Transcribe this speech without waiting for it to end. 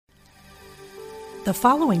The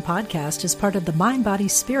following podcast is part of the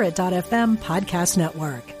MindBodySpirit.fm podcast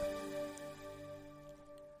network.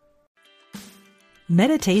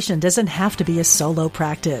 Meditation doesn't have to be a solo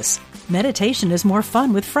practice. Meditation is more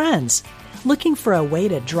fun with friends. Looking for a way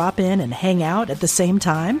to drop in and hang out at the same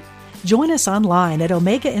time? Join us online at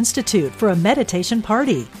Omega Institute for a meditation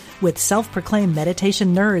party with self-proclaimed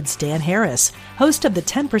meditation nerds Dan Harris, host of the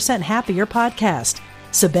 10% Happier podcast,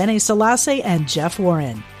 Sebene Selassie, and Jeff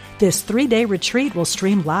Warren. This 3-day retreat will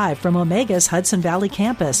stream live from Omega's Hudson Valley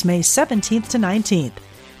campus May 17th to 19th.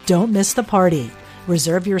 Don't miss the party.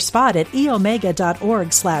 Reserve your spot at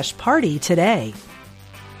eomega.org/party today.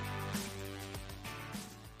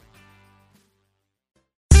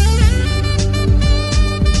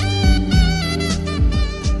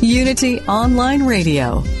 Unity Online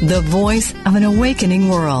Radio, the voice of an awakening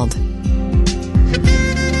world.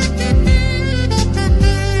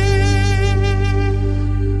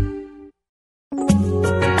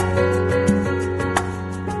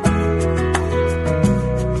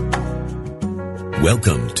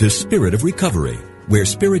 Welcome to Spirit of Recovery, where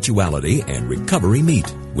spirituality and recovery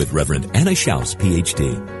meet, with Reverend Anna Schaus,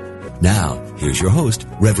 Ph.D. Now, here's your host,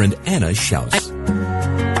 Reverend Anna Schaus.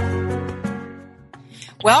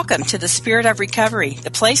 Welcome to the Spirit of Recovery,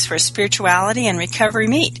 the place where spirituality and recovery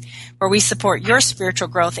meet, where we support your spiritual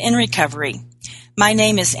growth in recovery. My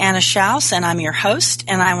name is Anna Schaus, and I'm your host,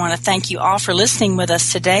 and I want to thank you all for listening with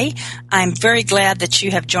us today. I'm very glad that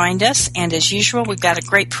you have joined us, and as usual, we've got a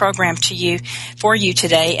great program for you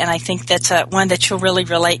today, and I think that's one that you'll really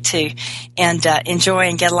relate to and enjoy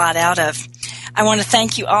and get a lot out of. I want to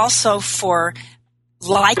thank you also for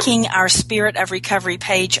liking our Spirit of Recovery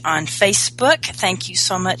page on Facebook. Thank you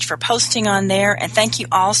so much for posting on there, and thank you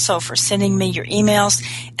also for sending me your emails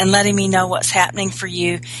and letting me know what's happening for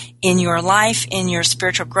you in your life, in your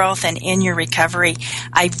spiritual growth, and in your recovery.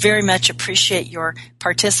 I very much appreciate your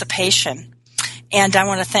participation. And I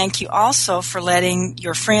want to thank you also for letting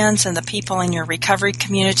your friends and the people in your recovery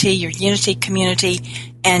community, your Unity community,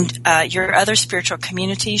 and your other spiritual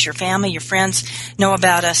communities, your family, your friends, know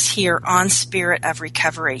about us here on Spirit of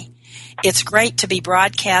Recovery. It's great to be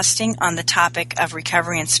broadcasting on the topic of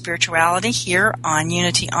recovery and spirituality here on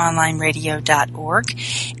unityonlineradio.org.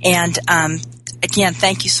 And again,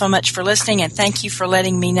 thank you so much for listening, and thank you for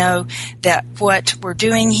letting me know that what we're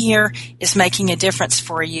doing here is making a difference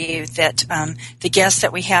for you, that the guests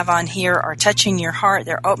that we have on here are touching your heart,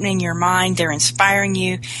 they're opening your mind, they're inspiring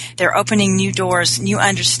you, they're opening new doors, new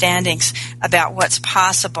understandings about what's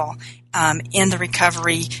possible in the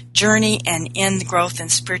recovery journey and in the growth in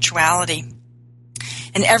spirituality.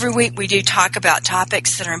 And every week we do talk about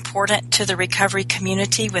topics that are important to the recovery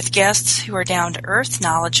community with guests who are down to earth,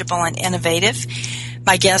 knowledgeable, and innovative.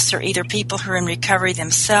 My guests are either people who are in recovery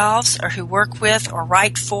themselves, or who work with or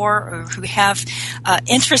write for, or who have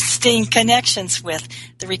interesting connections with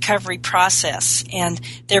the recovery process. And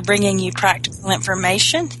they're bringing you practical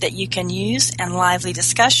information that you can use and lively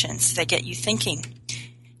discussions that get you thinking.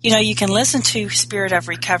 You know, you can listen to Spirit of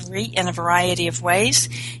Recovery in a variety of ways.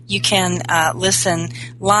 You can listen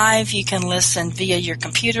live. You can listen via your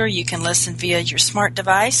computer. You can listen via your smart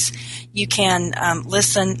device. You can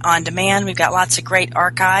listen on demand. We've got lots of great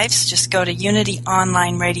archives. Just go to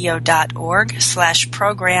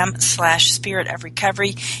unityonlineradio.org/program/Spirit of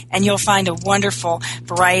Recovery, and you'll find a wonderful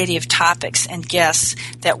variety of topics and guests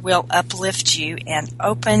that will uplift you and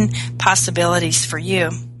open possibilities for you.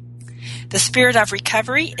 The Spirit of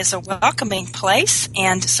Recovery is a welcoming place,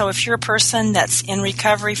 and so if you're a person that's in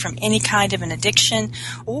recovery from any kind of an addiction,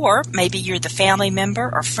 or maybe you're the family member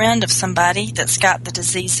or friend of somebody that's got the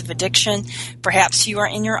disease of addiction, perhaps you are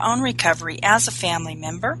in your own recovery as a family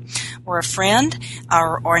member or a friend,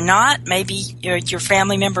 or not, maybe your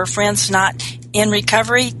family member or friend's not in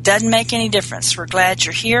recovery, doesn't make any difference. We're glad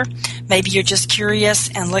you're here. Maybe you're just curious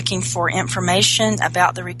and looking for information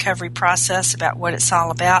about the recovery process, about what it's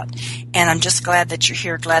all about. And I'm just glad that you're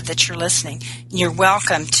here, glad that you're listening. You're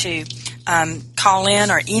welcome to call in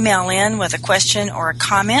or email in with a question or a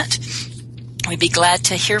comment. We'd be glad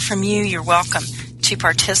to hear from you. You're welcome to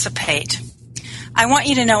participate. I want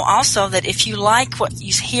you to know also that if you like what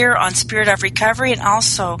you hear on Spirit of Recovery and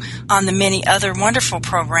also on the many other wonderful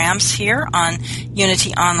programs here on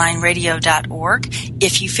unityonlineradio.org,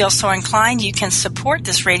 if you feel so inclined, you can support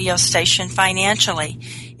this radio station financially.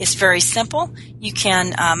 It's very simple. You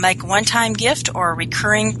can make a one-time gift or a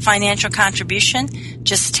recurring financial contribution.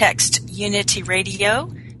 Just text Unity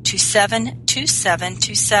Radio to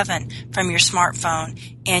 72727 from your smartphone,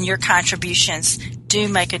 and your contributions do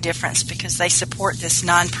make a difference because they support this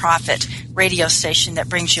nonprofit radio station that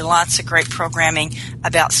brings you lots of great programming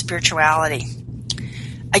about spirituality.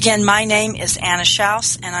 Again, my name is Anna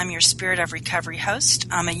Schaus, and I'm your Spirit of Recovery host.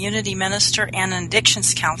 I'm a Unity minister and an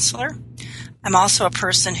addictions counselor. I'm also a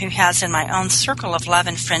person who has in my own circle of love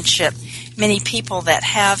and friendship many people that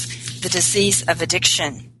have the disease of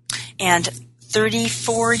addiction. And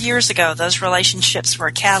 34 years ago, those relationships were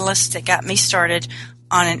a catalyst that got me started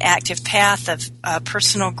on an active path of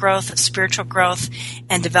personal growth, of spiritual growth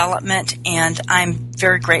and development, and I'm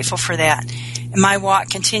very grateful for that. And my walk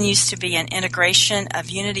continues to be an integration of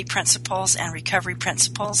unity principles and recovery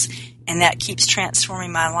principles, and that keeps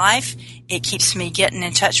transforming my life. It keeps me getting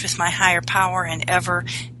in touch with my higher power in ever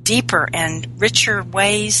deeper and richer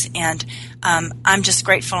ways, and I'm just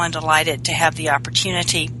grateful and delighted to have the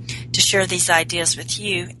opportunity to share these ideas with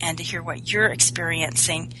you and to hear what you're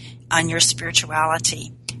experiencing on your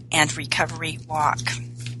spirituality and recovery walk.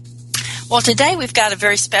 Well, today we've got a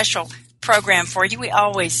very special program for you. We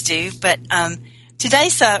always do, but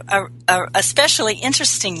today's a especially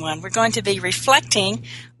interesting one. We're going to be reflecting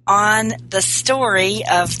on the story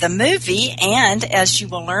of the movie, and as you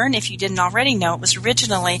will learn if you didn't already know, it was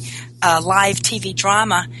originally a live TV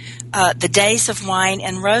drama, The Days of Wine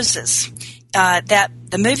and Roses. The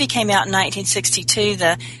movie came out in 1962.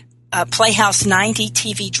 The Playhouse 90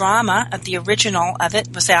 TV drama of the original of it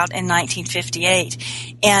was out in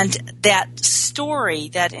 1958. And that story,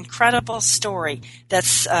 that incredible story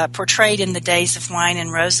that's portrayed in The Days of Wine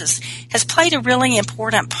and Roses has played a really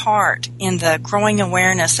important part in the growing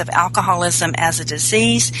awareness of alcoholism as a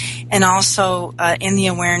disease and also in the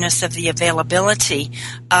awareness of the availability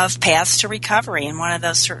of paths to recovery. And one of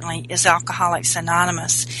those certainly is Alcoholics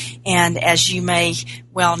Anonymous. And as you may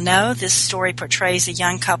well know, this story portrays a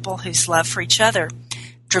young couple whose love for each other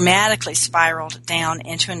dramatically spiraled down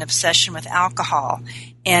into an obsession with alcohol.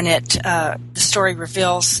 And the story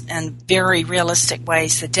reveals in very realistic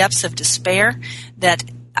ways the depths of despair that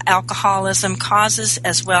alcoholism causes,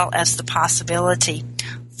 as well as the possibility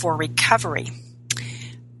for recovery.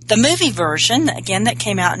 The movie version, again, that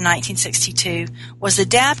came out in 1962, was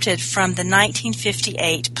adapted from the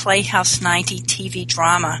 1958 Playhouse 90 TV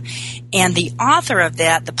drama. And the author of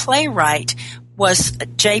that, the playwright, was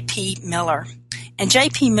J.P. Miller. And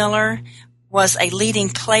J.P. Miller was a leading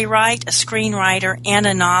playwright, a screenwriter, and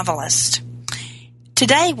a novelist.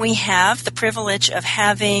 Today we have the privilege of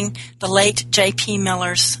having the late J.P.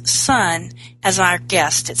 Miller's son as our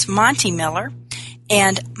guest. It's Monty Miller.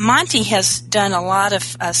 And Monty has done a lot of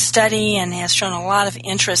study and has shown a lot of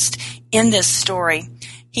interest in this story.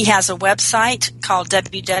 He has a website called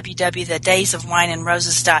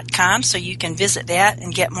www.thedaysofwineandroses.com, so you can visit that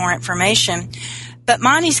and get more information. But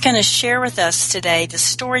Monty's going to share with us today the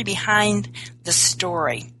story behind the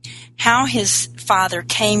story, how his father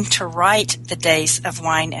came to write The Days of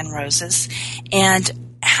Wine and Roses, and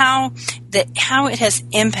how it has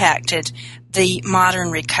impacted the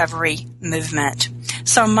modern recovery movement.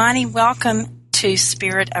 So, Monty, welcome to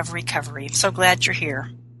Spirit of Recovery. I'm so glad you're here.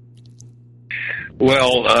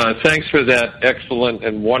 Well, thanks for that excellent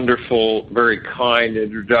and wonderful, very kind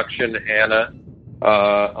introduction, Anna.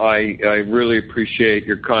 I really appreciate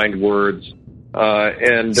your kind words.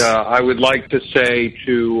 And I would like to say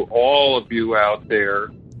to all of you out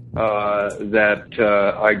there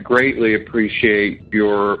that I greatly appreciate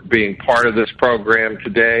your being part of this program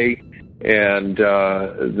today, and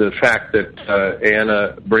the fact that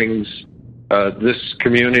Anna brings this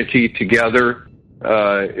community together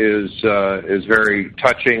is very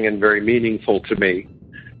touching and very meaningful to me.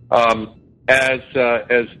 As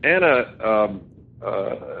Anna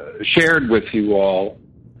shared with you all,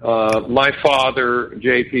 my father,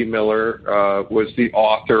 J.P. Miller, was the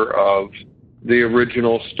author of the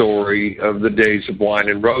original story of The Days of Wine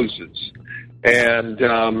and Roses. And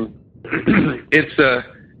it's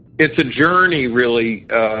a journey, really,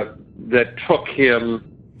 that took him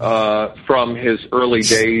from his early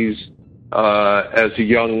days as a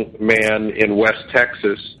young man in West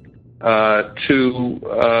Texas to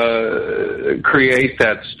create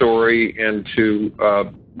that story and to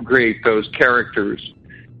create those characters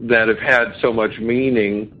that have had so much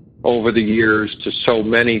meaning over the years to so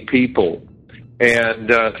many people.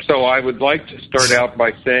 And so I would like to start out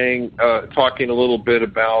by talking a little bit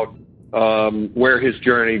about where his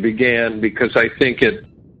journey began, because I think it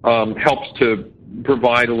helps to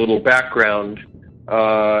provide a little background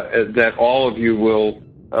that all of you will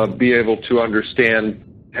be able to understand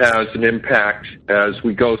has an impact as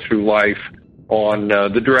we go through life on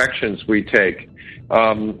the directions we take.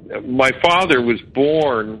 My father was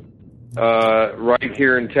born right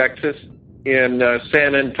here in Texas, in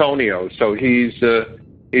San Antonio, so he's a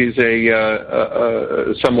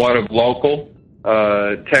somewhat of local.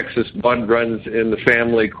 Texas blood runs in the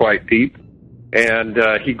family quite deep, and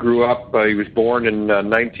he grew up. He was born in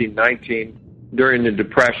 1919 during the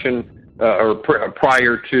Depression,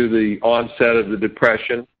 prior to the onset of the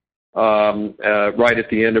Depression, right at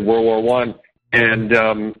the end of World War I. And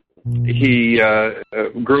he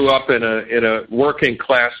grew up in a working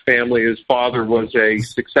class family. His father was a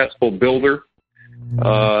successful builder,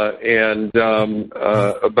 but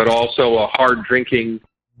also a hard drinking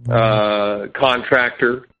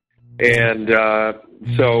contractor. And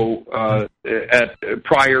so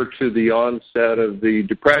prior to the onset of the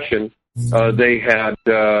Depression, they had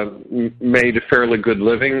made a fairly good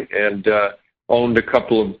living and owned a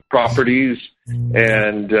couple of properties.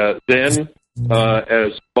 And then,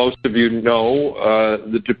 as most of you know,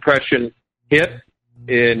 the Depression hit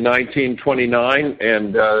in 1929,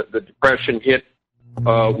 and the Depression hit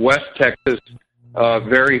West Texas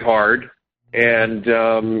very hard. And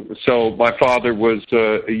so my father was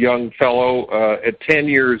a young fellow. At 10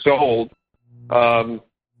 years old,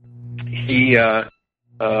 he had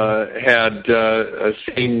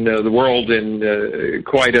seen the world in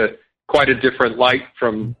quite a different light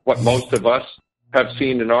from what most of us have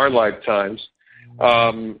seen in our lifetimes.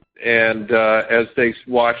 And as they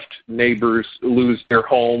watched neighbors lose their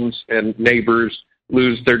homes and neighbors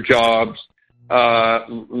lose their jobs,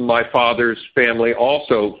 my father's family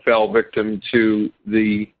also fell victim to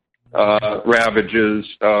the ravages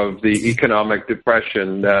of the economic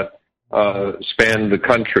depression that spanned the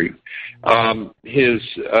country. His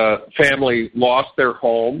family lost their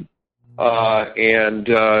home, and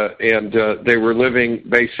they were living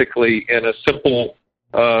basically in a simple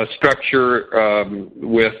structure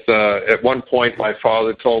with, at one point, my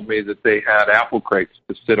father told me that they had apple crates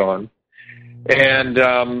to sit on. And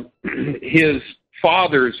his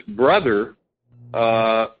father's brother,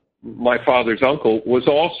 my father's uncle, was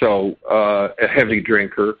also a heavy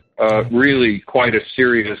drinker, really quite a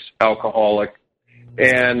serious alcoholic.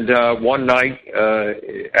 And one night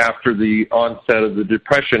after the onset of the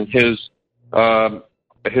Depression, my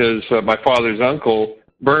father's uncle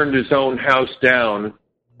burned his own house down,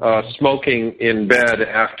 smoking in bed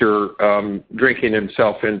after drinking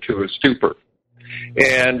himself into a stupor.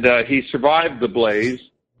 And he survived the blaze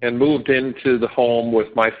and moved into the home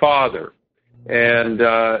with my father and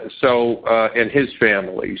his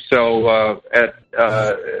family. So at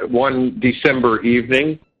one December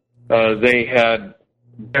evening, they had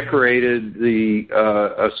decorated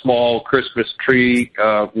a small Christmas tree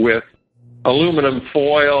with aluminum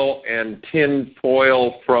foil and tin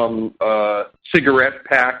foil from cigarette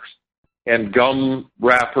packs and gum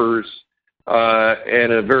wrappers,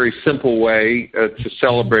 in a very simple way to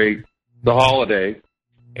celebrate the holiday.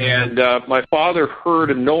 And my father heard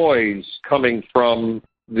a noise coming from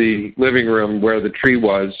the living room where the tree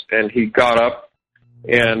was, and he got up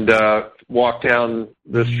and walked down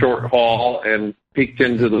this short hall and peeked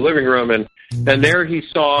into the living room, and there he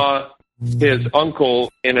saw his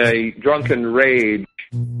uncle in a drunken rage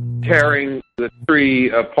tearing the tree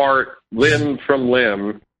apart limb from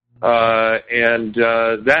limb. And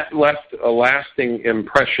that left a lasting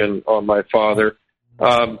impression on my father.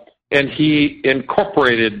 And he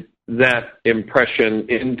incorporated that impression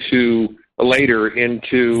into a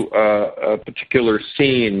particular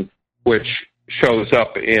scene which shows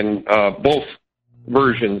up in both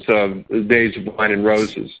versions of Days of Wine and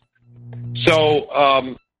Roses. So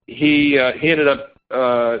he ended up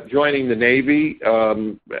joining the Navy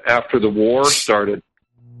after the war started.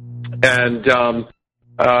 And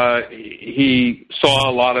he saw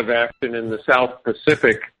a lot of action in the South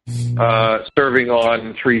Pacific, serving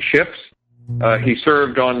on 3 ships. He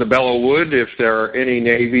served on the Belleau Wood. If there are any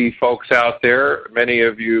Navy folks out there, many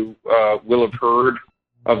of you will have heard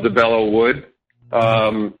of the Belleau Wood.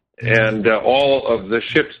 And all of the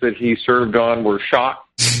ships that he served on were shot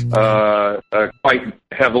quite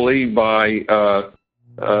heavily by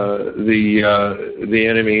the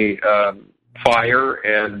enemy fire,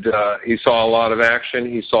 and he saw a lot of action.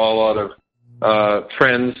 He saw a lot of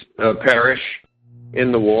friends perish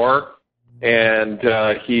in the war, and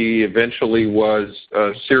he eventually was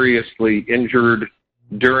seriously injured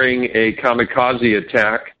during a kamikaze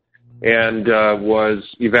attack and was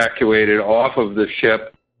evacuated off of the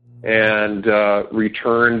ship and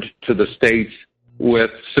returned to the States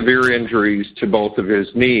with severe injuries to both of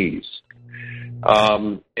his knees.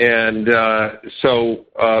 So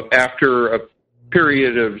after a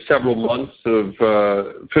period of several months of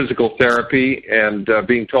physical therapy and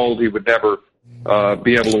being told he would never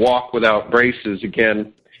be able to walk without braces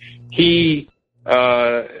again, he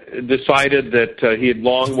decided that he had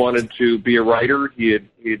long wanted to be a writer. He'd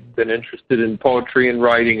been interested in poetry and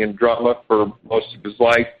writing and drama for most of his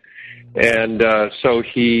life. And so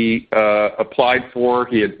he applied for,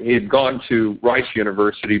 he had gone to Rice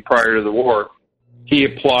University prior to the war. He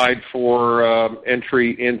applied for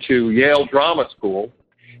entry into Yale Drama School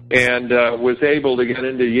and was able to get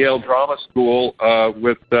into Yale Drama School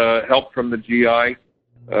with help from the GI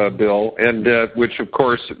Bill, and which, of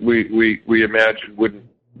course, we imagine wouldn't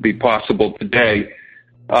be possible today.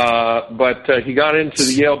 But he got into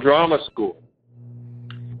the Yale Drama School.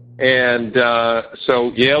 And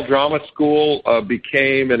so Yale Drama School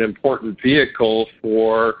became an important vehicle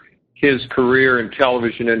for his career in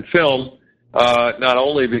television and film, not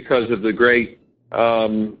only because of the great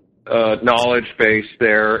knowledge base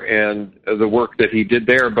there and the work that he did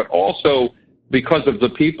there, but also because of the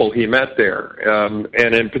people he met there.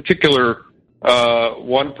 And in particular,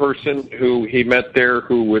 one person who he met there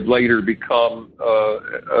who would later become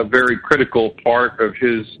a very critical part of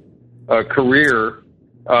his career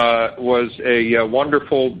was a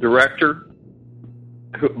wonderful director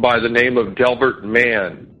by the name of Delbert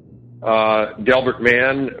Mann. Delbert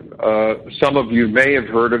Mann, some of you may have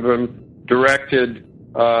heard of him, directed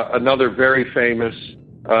another very famous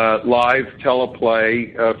live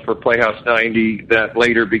teleplay for Playhouse 90 that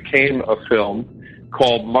later became a film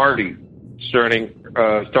called Marty, starring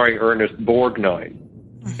Ernest Borgnine.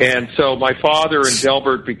 And so my father and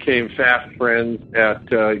Delbert became fast friends at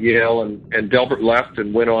Yale, and Delbert left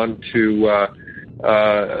and went on to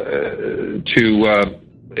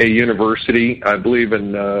a university, I believe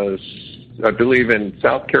in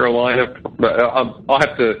South Carolina. I'll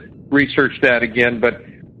have to research that again. But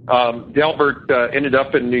Delbert ended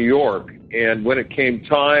up in New York, and when it came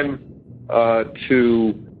time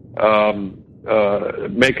to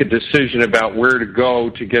make a decision about where to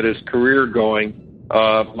go to get his career going,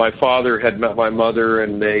 my father had met my mother,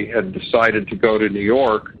 and they had decided to go to New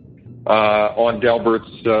York on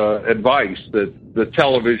Delbert's advice that the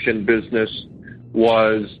television business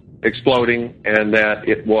was exploding and that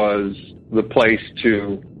it was the place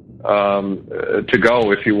to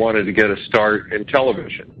go if you wanted to get a start in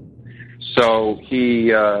television. So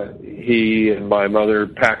he and my mother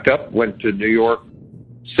packed up, went to New York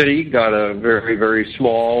City, got a very, very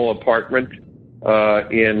small apartment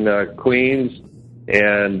in Queens.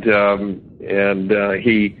 And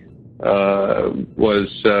he was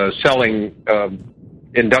selling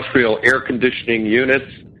industrial air conditioning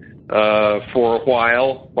units for a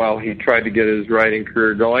while he tried to get his writing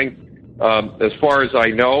career going. As far as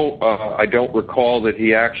I know, I don't recall that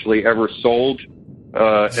he actually ever sold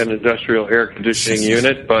an industrial air conditioning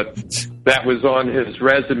unit, but that was on his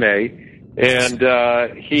resume. And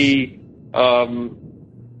he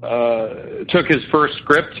took his first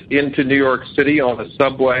script into New York City on a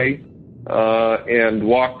subway and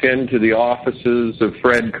walked into the offices of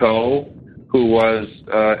Fred Coe, who was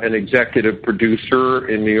an executive producer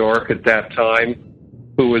in New York at that time,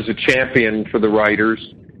 who was a champion for the writers.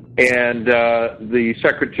 And the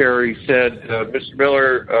secretary said, Mr.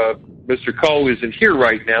 Miller, Mr. Coe isn't here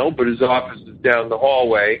right now, but his office is down the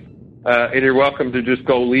hallway, and you're welcome to just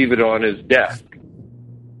go leave it on his desk.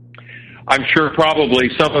 I'm sure probably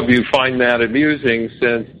some of you find that amusing,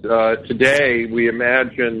 since today we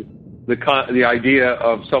imagine the idea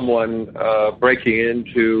of someone breaking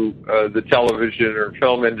into the television or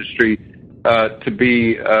film industry to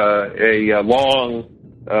be a long,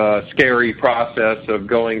 scary process of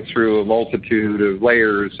going through a multitude of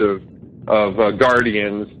layers of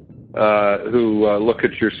guardians who look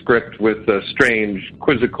at your script with a strange,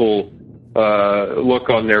 quizzical look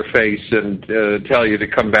on their face and tell you to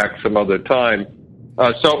come back some other time.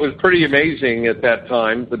 So it was pretty amazing at that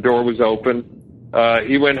time. The door was open.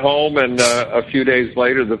 He went home, and a few days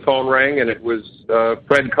later the phone rang, and it was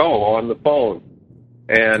Fred Coe on the phone.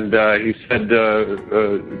 And he said,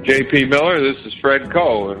 J.P. Miller, this is Fred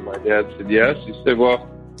Coe. And my dad said, yes. He said, well,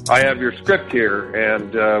 I have your script here,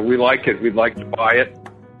 and we like it. We'd like to buy it.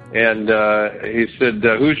 And he said,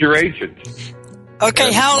 who's your agent?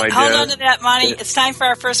 Okay, hold on to that, Monty. It's time for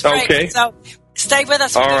our first break. Okay. So stay with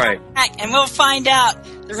us. All right. Back, and we'll find out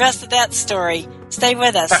the rest of that story. Stay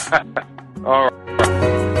with us. All right.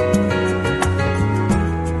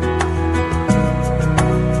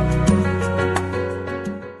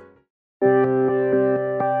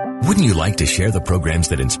 Wouldn't you like to share the programs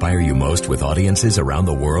that inspire you most with audiences around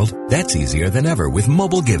the world? That's easier than ever with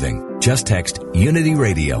mobile giving. Just text Unity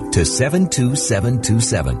Radio to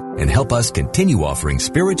 72727 and help us continue offering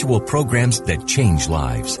spiritual programs that change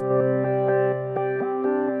lives.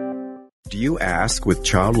 Do you ask with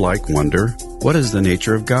childlike wonder, what is the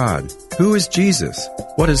nature of God? Who is Jesus?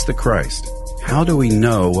 What is the Christ? How do we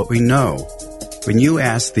know what we know? When you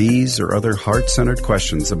ask these or other heart-centered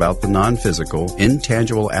questions about the non-physical,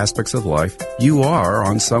 intangible aspects of life, you are,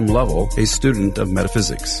 on some level, a student of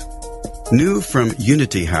metaphysics. New from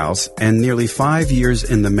Unity House and nearly 5 years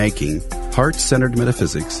in the making, Heart-Centered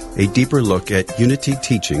Metaphysics, a deeper look at Unity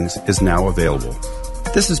teachings, is now available.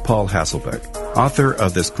 This is Paul Hasselbeck, author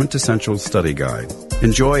of this quintessential study guide.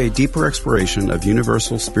 Enjoy a deeper exploration of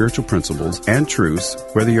universal spiritual principles and truths,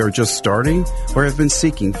 whether you're just starting or have been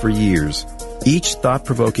seeking for years. Each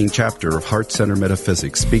thought-provoking chapter of Heart-Centered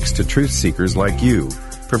Metaphysics speaks to truth seekers like you,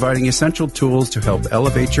 providing essential tools to help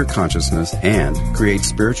elevate your consciousness and create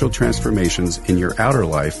spiritual transformations in your outer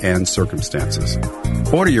life and circumstances.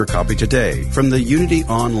 Order your copy today from the Unity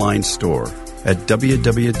online store at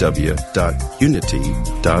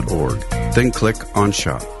www.unity.org. Then click on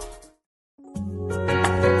Shop.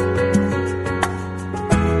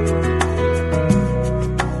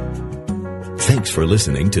 Thanks for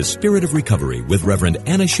listening to Spirit of Recovery with Reverend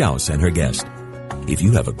Anna Schaus and her guest. If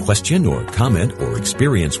you have a question or comment or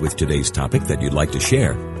experience with today's topic that you'd like to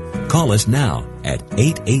share, call us now at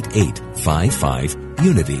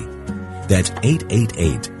 888-55-UNITY. That's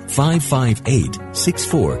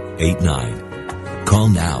 888-558-6489. Call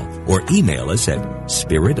now or email us at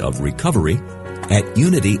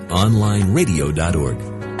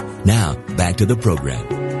spiritofrecovery@unityonlineradio.org. Now, back to the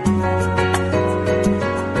program.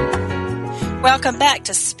 Welcome back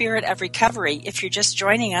to Spirit of Recovery. If you're just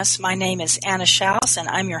joining us, my name is Anna Schaus, and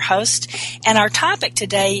I'm your host. And our topic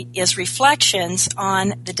today is reflections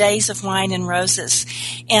on the Days of Wine and Roses.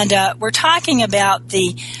 And we're talking about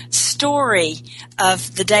the story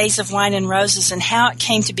of the Days of Wine and Roses and how it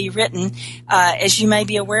came to be written. As you may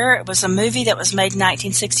be aware, it was a movie that was made in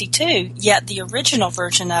 1962, yet the original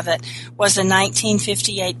version of it was a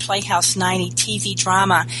 1958 Playhouse 90 TV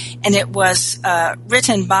drama, and it was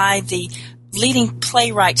written by the leading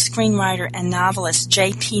playwright, screenwriter, and novelist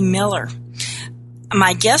J.P. Miller.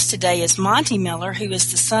 My guest today is Monty Miller, who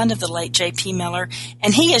is the son of the late J.P. Miller,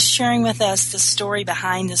 and he is sharing with us the story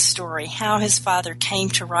behind the story, how his father came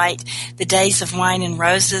to write The Days of Wine and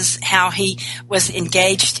Roses, how he was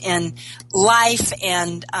engaged in life,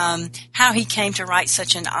 and how he came to write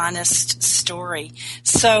such an honest story.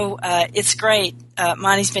 So it's great.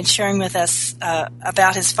 Monty's been sharing with us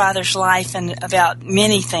about his father's life and about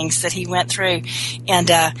many things that he went through, and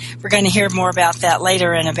we're going to hear more about that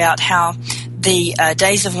later and about how the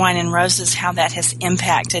Days of Wine and Roses, how that has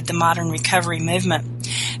impacted the modern recovery movement.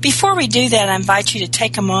 Before we do that, I invite you to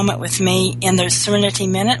take a moment with me in the Serenity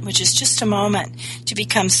Minute, which is just a moment to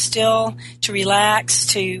become still, to relax,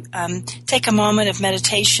 to take a moment of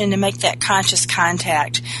meditation, to make that conscious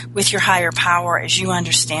contact with your higher power as you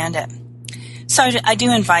understand it. So I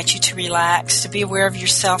do invite you to relax, to be aware of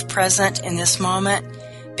yourself present in this moment,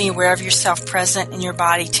 be aware of yourself present in your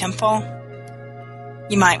body temple.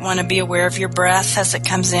 You might want to be aware of your breath as it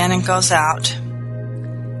comes in and goes out.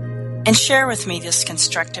 And share with me this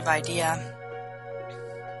constructive idea.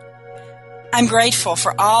 I'm grateful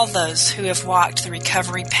for all those who have walked the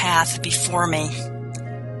recovery path before me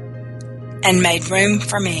and made room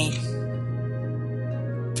for me.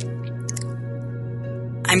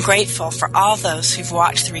 I'm grateful for all those who've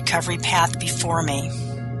walked the recovery path before me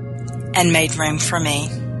and made room for me.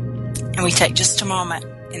 And we take just a moment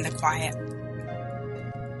in the quiet.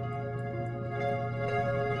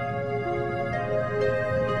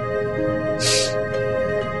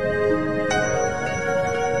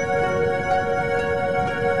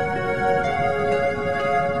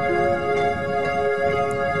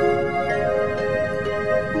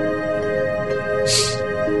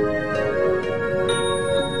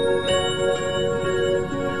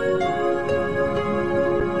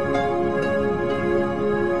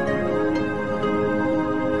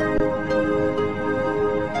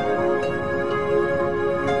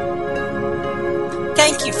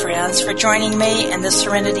 Thank you, friends, for joining me in the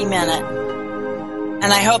Serenity Minute. And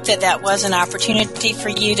I hope that that was an opportunity for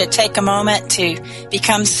you to take a moment to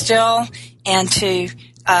become still and to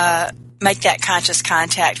make that conscious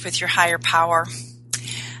contact with your higher power.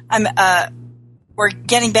 We're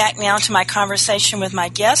getting back now to my conversation with my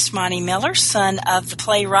guest, Monty Miller, son of the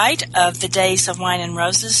playwright of The Days of Wine and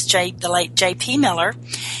Roses, the late J.P. Miller.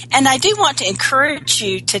 And I do want to encourage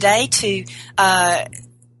you today to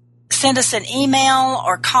send us an email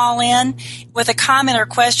or call in with a comment or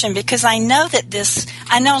question, because I know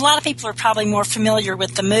a lot of people are probably more familiar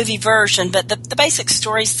with the movie version, but the basic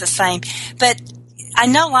story's the same. But I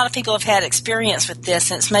know a lot of people have had experience with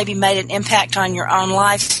this, and it's maybe made an impact on your own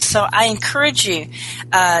life. So I encourage you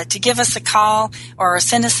to give us a call or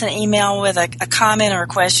send us an email with a comment or a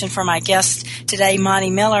question for my guest today, Monty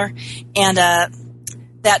Miller. And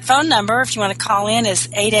That phone number, if you want to call in, is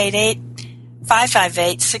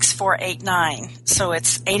 888-558-6489. So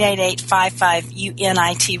it's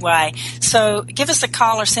 888-55-UNITY. So give us a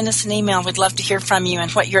call or send us an email. We'd love to hear from you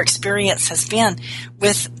and what your experience has been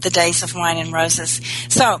with the Days of Wine and Roses.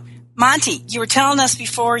 So, Monty, you were telling us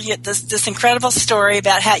before this incredible story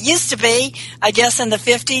about how it used to be, I guess, in the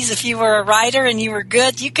 50s, if you were a writer and you were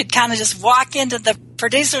good, you could kind of just walk into the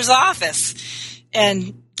producer's office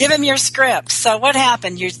and give him your script. So what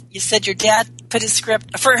happened? You said your dad put his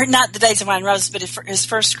script, for not the Days of Wine and Roses, but his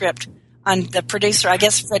first script on the producer. I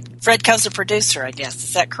guess Fred Coe's a producer, I guess.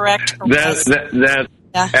 Is that correct? That's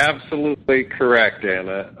absolutely correct,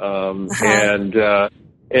 Anna.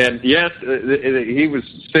 And yes, he was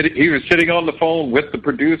sitting on the phone with the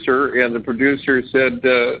producer, and the producer said,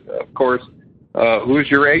 of course, who's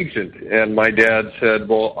your agent? And my dad said,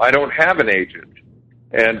 well, I don't have an agent.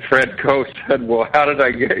 And Fred Coe said, well, how did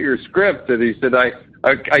I get your script? And he said, I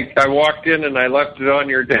walked in and I left it on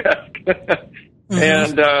your desk.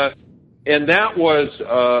 And that was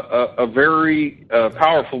a very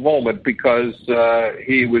powerful moment, because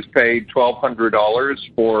he was paid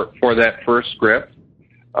 $1,200 for that first script.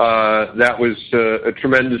 That was a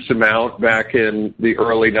tremendous amount back in the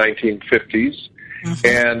early 1950s.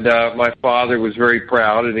 And my father was very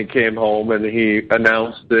proud, and he came home and he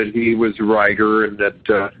announced that he was a writer, and that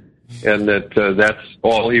that's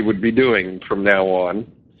all he would be doing from now on.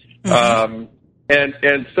 And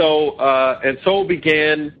so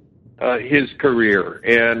began his career.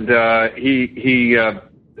 And he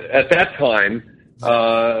at that time,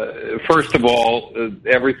 first of all,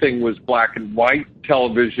 everything was black and white.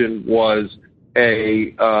 Television was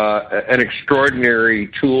an extraordinary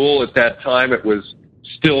tool at that time. It was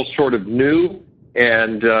still sort of new,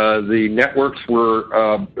 and the networks were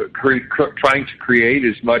trying to create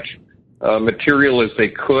as much material as they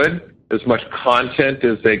could, as much content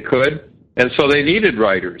as they could, and so they needed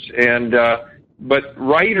writers. And but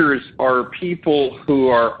writers are people who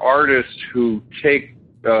are artists who take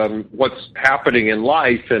what's happening in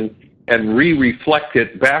life and reflect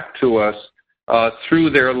it back to us through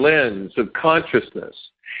their lens of consciousness.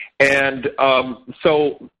 And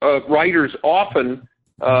so writers often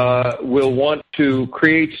will want to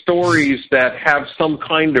create stories that have some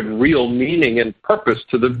kind of real meaning and purpose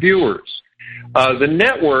to the viewers. The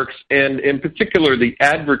networks, and in particular the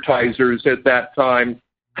advertisers at that time,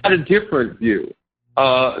 had a different view.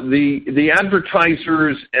 The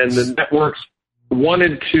advertisers and the networks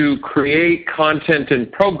wanted to create content and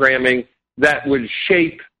programming that would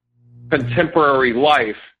shape contemporary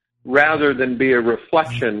life rather than be a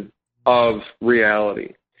reflection of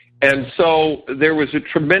reality. And so there was a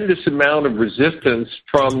tremendous amount of resistance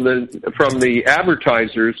from the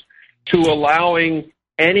advertisers to allowing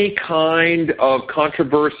any kind of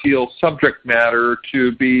controversial subject matter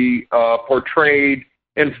to be portrayed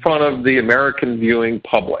in front of the American viewing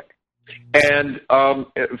public. And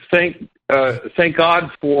thank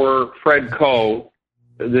God for Fred Coe,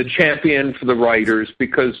 the champion for the writers,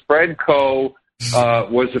 because Fred Coe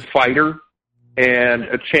was a fighter and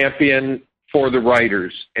a champion for the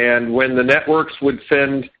writers. And when the networks would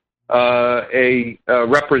send a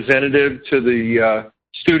representative to the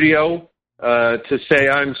studio to say,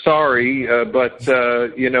 I'm sorry, but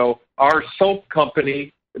our soap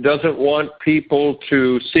company doesn't want people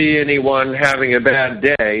to see anyone having a bad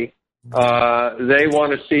day. They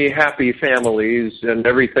want to see happy families and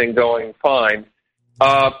everything going fine.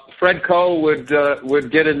 Fred Coe would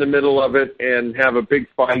get in the middle of it and have a big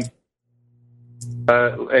fight,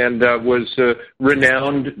 and was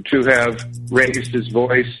renowned to have raised his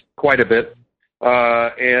voice quite a bit,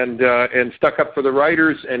 and stuck up for the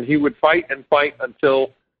writers. And he would fight and fight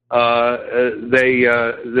until they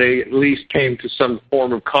at least came to some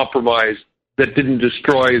form of compromise that didn't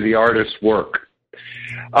destroy the artist's work.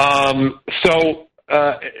 So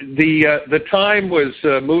the time was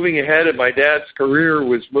moving ahead, and my dad's career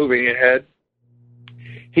was moving ahead.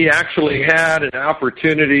 He actually had an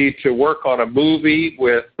opportunity to work on a movie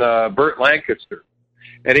with Burt Lancaster,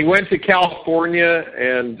 and he went to California,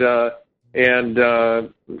 and the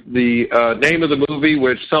name of the movie,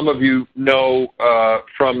 which some of you know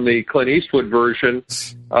from the Clint Eastwood version,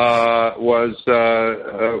 was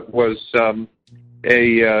a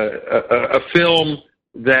film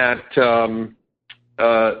that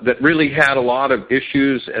really had a lot of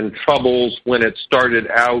issues and troubles when it started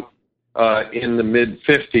out in the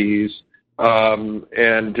mid-50s, and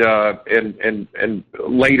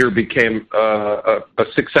later became a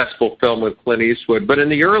successful film with Clint Eastwood. But in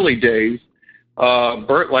the early days,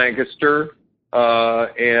 Burt Lancaster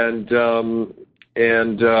and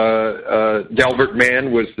and Delbert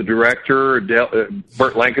Mann was the director.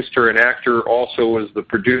 Burt Lancaster, an actor, also was the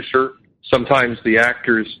producer. Sometimes the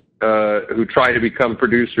actors who try to become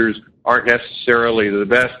producers aren't necessarily the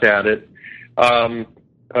best at it.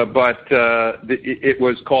 But it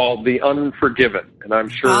was called The Unforgiven, and I'm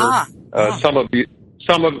sure some of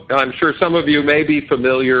you may be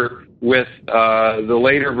familiar with the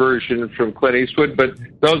later version from Clint Eastwood. But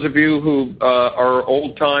those of you who are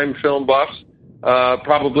old-time film buffs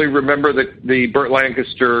probably remember the Burt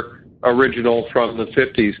Lancaster original from the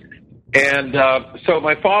 50s. And so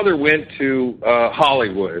my father went to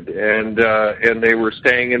Hollywood, and they were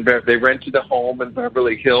staying they rented a home in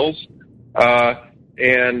Beverly Hills.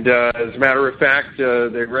 And as a matter of fact, they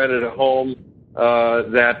rented a home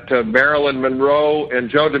that Marilyn Monroe and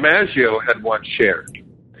Joe DiMaggio had once shared.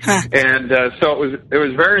 And so it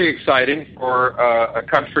was very exciting for a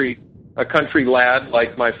country lad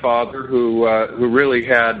like my father, who really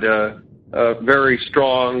had very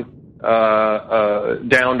strong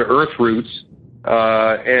down to earth roots,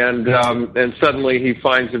 and suddenly he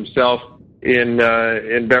finds himself in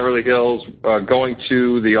Beverly Hills, going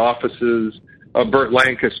to the offices of Burt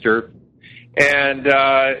Lancaster, and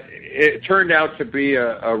it turned out to be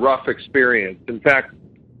a rough experience. In fact,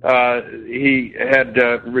 he had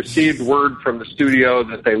received word from the studio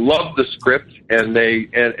that they loved the script, and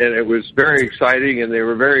it was very exciting, and they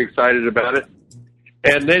were very excited about it.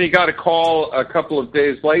 And then he got a call a couple of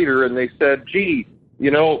days later, and they said, "Gee,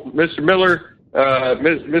 Mr. Miller,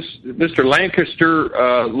 Mr. Lancaster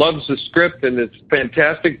loves the script, and it's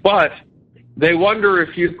fantastic, but they wonder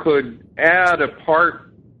if you could add a part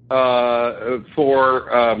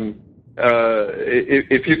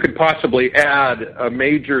if you could possibly add a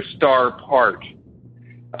major star part."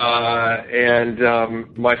 And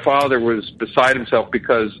my father was beside himself,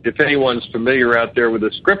 because if anyone's familiar out there with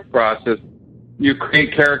the script process, you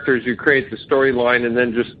create characters, you create the storyline, and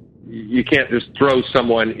then you can't just throw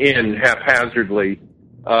someone in haphazardly.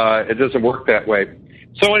 It doesn't work that way.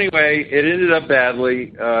 So anyway, it ended up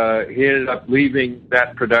badly. He ended up leaving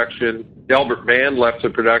that production. Delbert Mann left the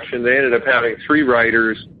production. They ended up having 3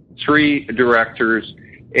 writers, 3 directors,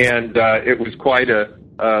 and it was quite a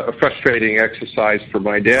frustrating exercise for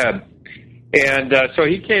my dad. And so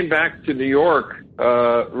he came back to New York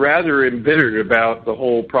rather embittered about the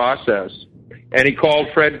whole process. And he called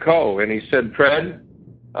Fred Coe, and he said, "Fred,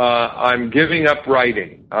 I'm giving up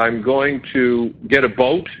writing. I'm going to get a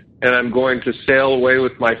boat, and I'm going to sail away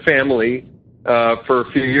with my family for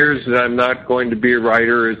a few years, and I'm not going to be a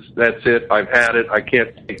writer. That's it. I've had it. I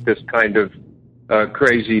can't take this kind of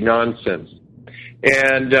crazy nonsense."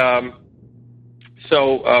 And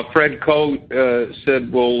so Fred Coe said,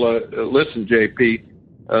 "Well, listen, JP,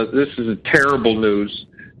 this is terrible news.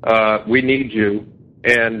 We need you,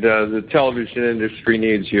 and the television industry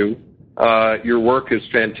needs you. Your work is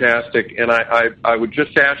fantastic, and I would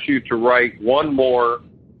just ask you to write one more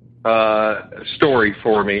story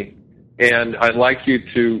for me, and I'd like you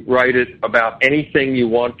to write it about anything you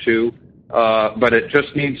want to, but it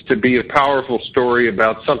just needs to be a powerful story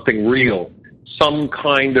about something real, some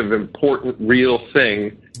kind of important real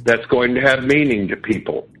thing that's going to have meaning to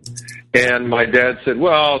people." And my dad said,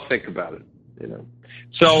 "Well, I'll think about it."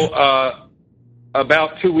 So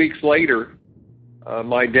about 2 weeks later,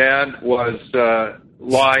 my dad was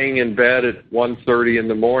lying in bed at 1:30 in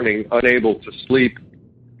the morning, unable to sleep,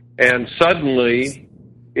 and suddenly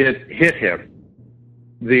it hit him.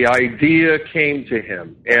 The idea came to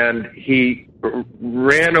him, and he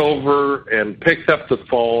ran over and picked up the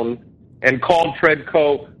phone and called Fred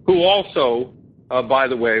Coe, who also, by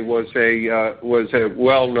the way, was a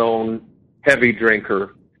well-known heavy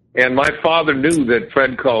drinker. And my father knew that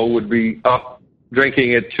Fred Coe would be up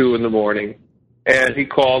drinking at 2 in the morning. And he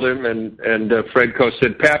called him, and Fred Coe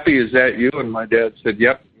said, "Pappy, is that you?" And my dad said,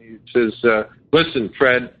 "Yep." He says, "Listen,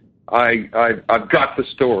 Fred, I've got the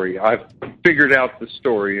story. I've figured out the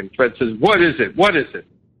story." And Fred says, "What is it? What is it?"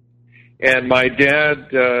 And my dad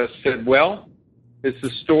said, "Well, it's a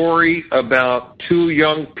story about 2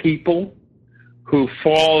 young people who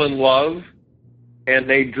fall in love and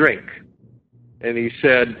they drink." And he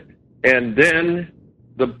said, "And then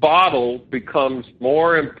the bottle becomes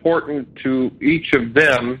more important to each of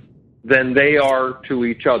them than they are to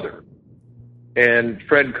each other." And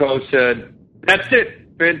Fred Coe said, "That's it.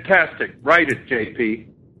 Fantastic. Write it, JP."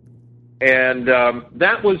 And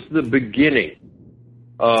that was the beginning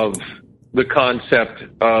of the concept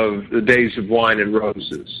of The Days of Wine and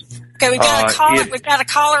Roses. Okay, we've got a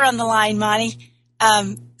caller on the line, Monty.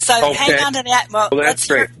 So hang on to that. Well, that's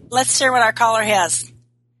great. Let's hear what our caller has.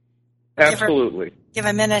 Absolutely. Give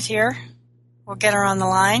a minute here. We'll get her on the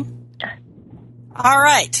line. All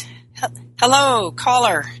right. Hello,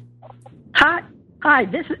 caller. Hi.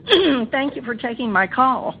 This is thank you for taking my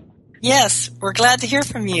call. Yes, we're glad to hear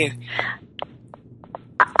from you.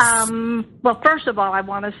 Well, first of all, I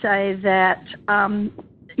want to say that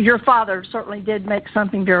your father certainly did make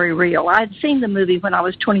something very real. I had seen the movie when I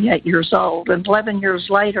was 28 years old, and 11 years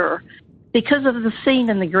later, because of the scene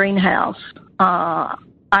in the greenhouse,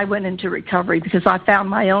 I went into recovery because I found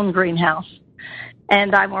my own greenhouse.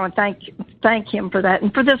 And I want to thank him for that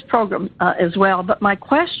and for this program as well. But my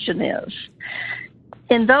question is,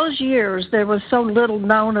 in those years, there was so little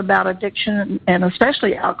known about addiction and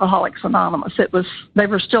especially Alcoholics Anonymous. They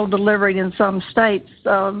were still delivering in some states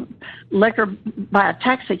liquor by a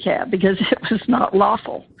taxi cab because it was not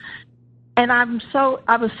lawful. And I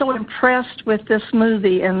was so impressed with this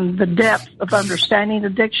movie and the depth of understanding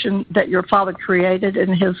addiction that your father created,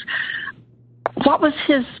 and what was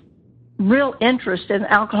his real interest in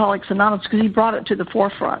Alcoholics Anonymous, because he brought it to the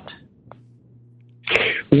forefront.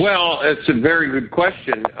 Well, it's a very good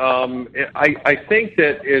question. I think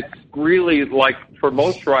that it's really like for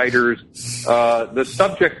most writers, the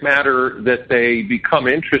subject matter that they become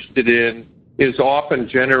interested in is often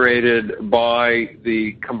generated by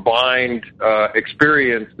the combined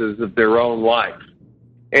experiences of their own life.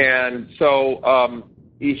 And so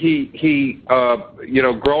he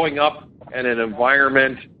growing up in an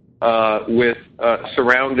environment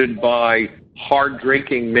surrounded by hard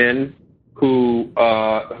drinking men who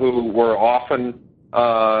were often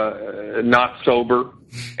not sober,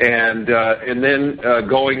 and then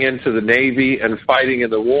going into the Navy and fighting in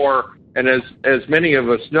the war. And as many of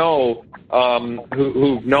us know,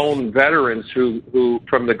 who've known veterans who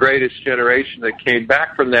from the greatest generation that came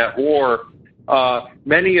back from that war,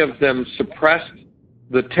 many of them suppressed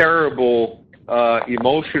the terrible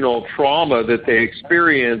emotional trauma that they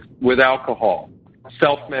experienced with alcohol,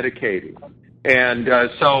 self-medicating. And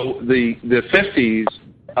so the 50s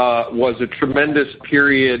was a tremendous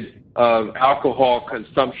period of alcohol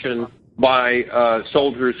consumption by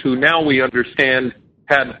soldiers who now we understand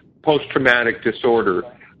had post-traumatic disorder.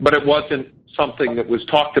 But it wasn't something that was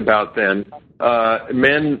talked about then.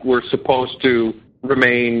 Men were supposed to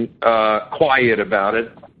remain quiet about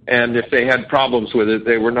it. And if they had problems with it,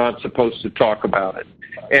 they were not supposed to talk about it.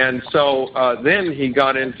 And so then he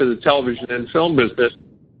got into the television and film business,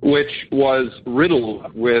 which was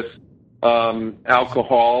riddled with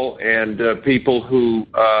alcohol and people who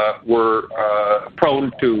were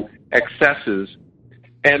prone to excesses.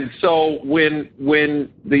 And so when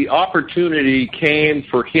the opportunity came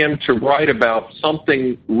for him to write about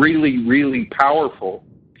something really, really powerful,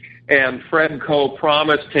 and Fred Coe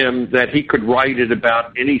promised him that he could write it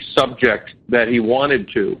about any subject that he wanted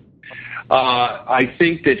to, I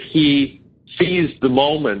think that he seized the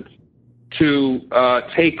moment to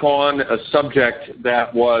take on a subject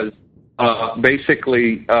that was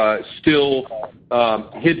basically still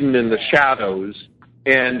hidden in the shadows.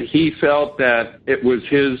 And he felt that it was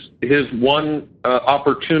his one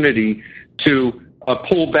opportunity to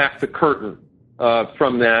pull back the curtain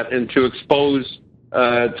from that and to expose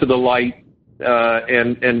to the light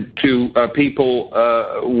and to people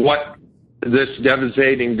what this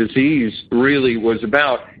devastating disease really was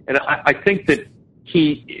about. And I think that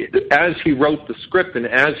as he wrote the script and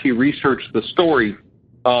as he researched the story,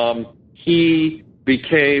 he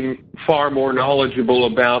became far more knowledgeable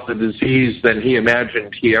about the disease than he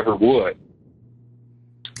imagined he ever would.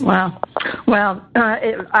 Wow. Well,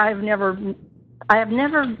 I have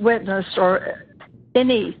never witnessed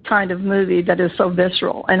any kind of movie that is so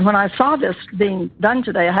visceral. And when I saw this being done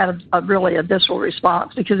today, I had really a visceral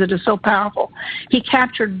response because it is so powerful. He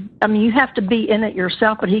captured, you have to be in it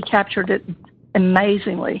yourself, but he captured it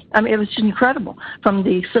amazingly. It was incredible. From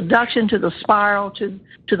the seduction to the spiral to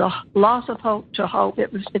the loss of hope to hope.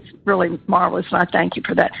 It's really marvelous, and I thank you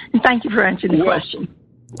for that. And thank you for answering the question.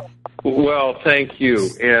 Well, thank you.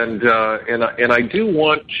 And I do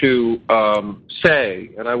want to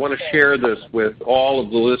say, and I want to share this with all of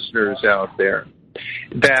the listeners out there,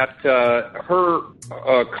 that her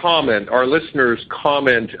comment, our listeners'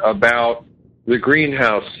 comment about the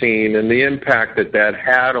greenhouse scene and the impact that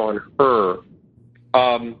had on her,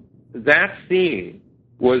 that scene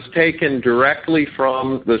was taken directly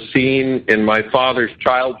from the scene in my father's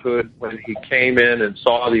childhood when he came in and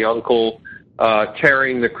saw the uncle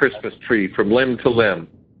tearing the Christmas tree from limb to limb.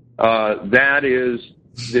 That is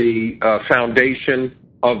the foundation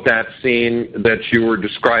of that scene that you were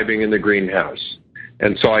describing in the greenhouse.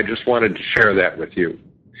 And so I just wanted to share that with you.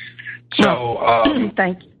 So,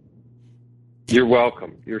 thank you. You're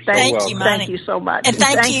welcome. You're so welcome. You, thank you so much. And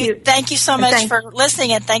thank you so much for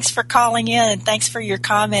listening, and thanks for calling in, and thanks for your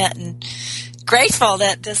comment. And grateful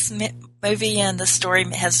that this movie and the story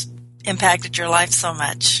has impacted your life so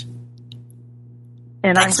much.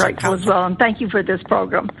 And Thanks I'm grateful as well. And thank you for this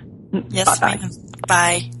program. Yes, Bye-bye. ma'am.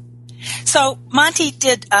 Bye. So, Monty,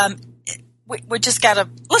 we just got to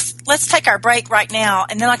let's take our break right now,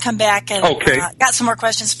 and then I'll come back and got some more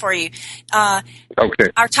questions for you. Okay.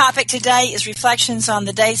 Our topic today is reflections on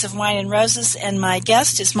the Days of Wine and Roses, and my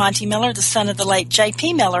guest is Monty Miller, the son of the late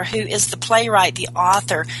J.P. Miller, who is the playwright, the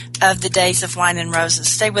author of the Days of Wine and Roses.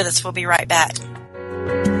 Stay with us. We'll be right back.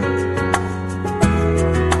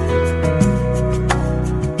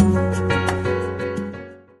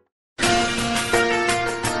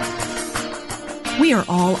 We are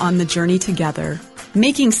all on the journey together,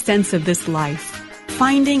 making sense of this life,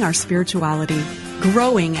 finding our spirituality,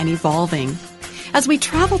 growing and evolving. As we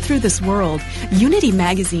travel through this world, Unity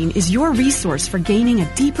Magazine is your resource for gaining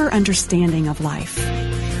a deeper understanding of life.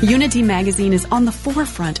 Unity Magazine is on the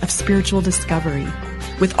forefront of spiritual discovery,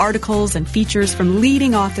 with articles and features from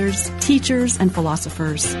leading authors, teachers, and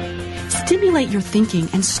philosophers. Stimulate your thinking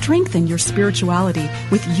and strengthen your spirituality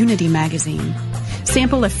with Unity Magazine.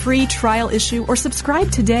 Sample a free trial issue or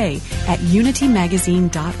subscribe today at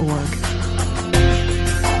unitymagazine.org.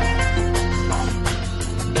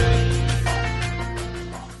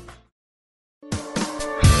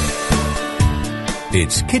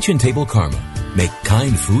 It's Kitchen Table Karma. Make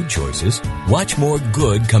kind food choices. Watch more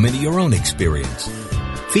good come into your own experience.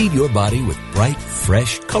 Feed your body with bright,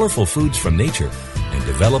 fresh, colorful foods from nature and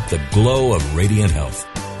develop the glow of radiant health.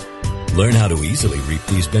 Learn how to easily reap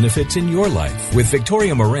these benefits in your life with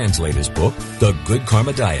Victoria Moran's latest book, The Good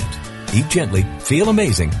Karma Diet. Eat gently, feel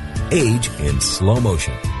amazing, age in slow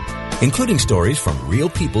motion. Including stories from real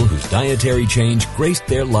people whose dietary change graced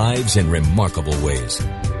their lives in remarkable ways.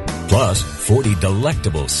 Plus, 40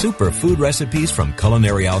 delectable superfood recipes from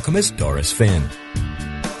culinary alchemist Doris Finn.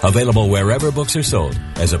 Available wherever books are sold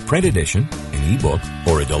as a print edition, an ebook,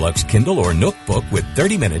 or a deluxe Kindle or Nook book with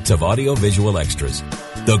 30 minutes of audio-visual extras.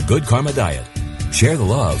 The Good Karma Diet. Share the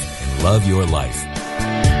love and love your life.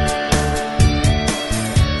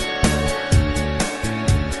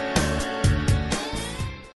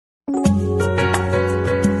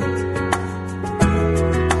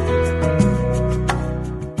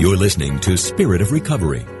 You're listening to Spirit of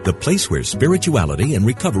Recovery, the place where spirituality and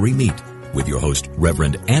recovery meet, with your host,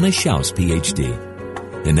 Reverend Anna Schaus, Ph.D.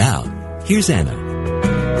 And now, here's Anna.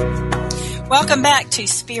 Welcome back to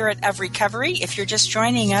Spirit of Recovery. If you're just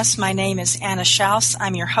joining us, my name is Anna Schaus.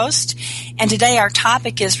 I'm your host, and today our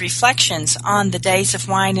topic is reflections on the Days of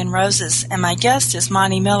Wine and Roses. And my guest is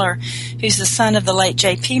Monty Miller, who's the son of the late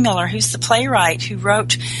J.P. Miller, who's the playwright who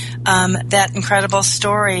wrote that incredible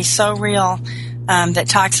story, so real, that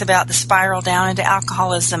talks about the spiral down into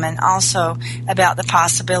alcoholism and also about the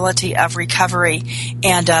possibility of recovery.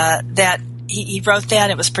 And that he wrote that.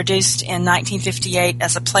 It was produced in 1958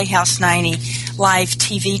 as a Playhouse 90 live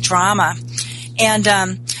TV drama. And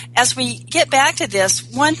as we get back to this,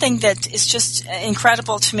 one thing that is just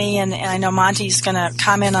incredible to me, and I know Monty's going to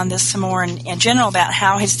comment on this some more in general about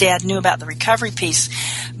how his dad knew about the recovery piece,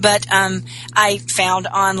 but I found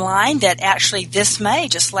online that actually this May,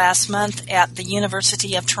 just last month, at the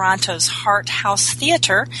University of Toronto's Hart House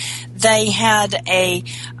Theatre, they had a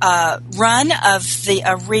run of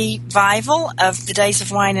a revival of the Days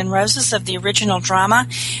of Wine and Roses, of the original drama,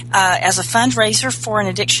 as a fundraiser for an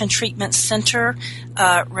addiction treatment center,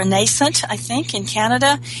 Renaissance, I think, in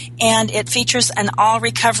Canada, and it features an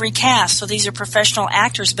all-recovery cast. So these are professional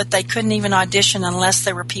actors, but they couldn't even audition unless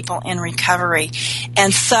there were people in recovery.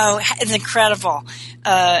 And so it's incredible.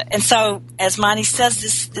 And so, as Monty says,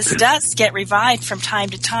 this does get revived from time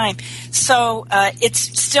to time. So it's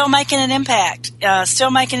still making an impact.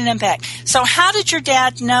 So how did your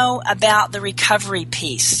dad know about the recovery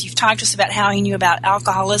piece? You've talked to us about how he knew about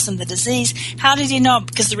alcoholism, the disease. How did he know?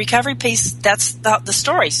 Because the recovery piece, that's the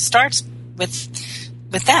story starts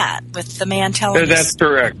with that, with the man telling us. That's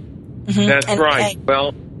correct. Mm-hmm. That's right.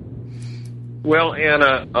 Well,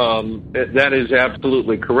 Anna, that is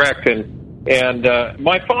absolutely correct. And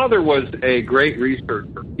my father was a great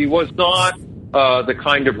researcher. He was not the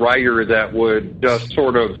kind of writer that would just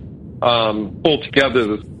sort of pull together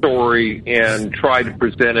the story and try to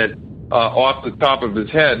present it off the top of his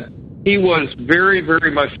head. He was very,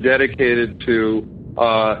 very much dedicated to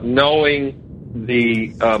knowing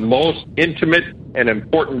the most intimate and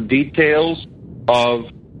important details of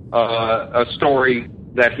a story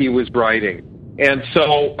that he was writing. And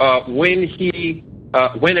so when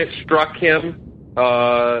it struck him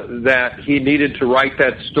that he needed to write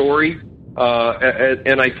that story,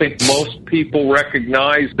 and I think most people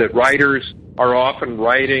recognize that writers are often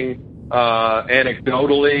writing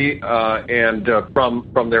anecdotally and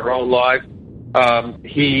from their own life.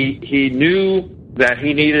 He knew that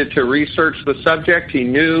he needed to research the subject. He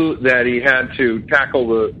knew that he had to tackle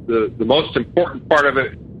the most important part of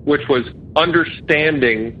it, which was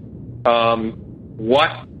understanding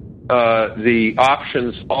what the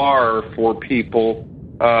options are for people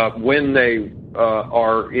when they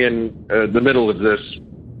are in the middle of this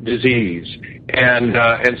disease.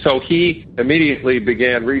 And so he immediately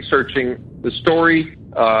began researching the story.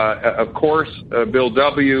 Of course, Bill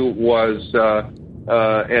W. was,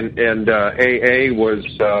 and AA was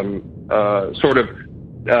sort of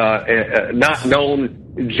not known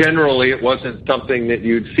generally. It wasn't something that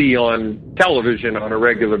you'd see on television on a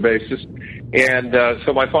regular basis. And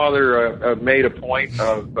so my father made a point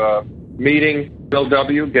of meeting Bill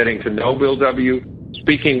W., getting to know Bill W.,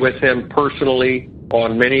 speaking with him personally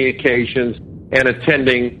on many occasions, and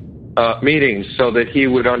attending meetings so that he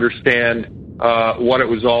would understand what it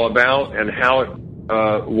was all about and how it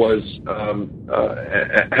was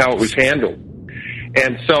handled.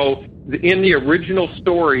 And so, in the original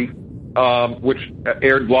story, which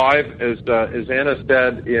aired live, as Anna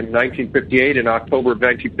said, in 1958, in October of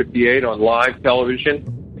 1958, on live television,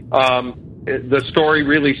 the story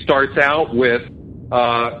really starts out with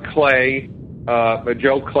Clay,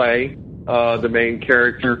 Joe Clay, the main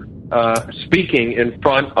character, speaking in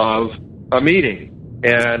front of a meeting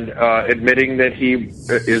and admitting that he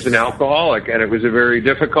is an alcoholic. And it was a very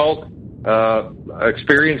difficult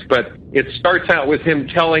experience, but it starts out with him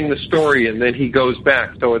telling the story, and then he goes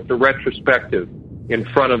back. So it's a retrospective in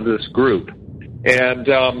front of this group. And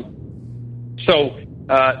so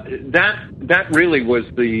that really was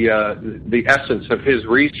the essence of his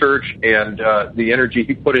research and the energy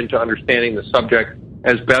he put into understanding the subject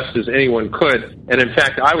as best as anyone could. And in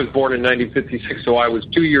fact, I was born in 1956, so I was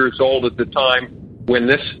 2 years old at the time when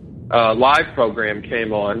this live program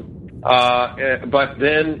came on. But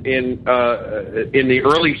then in the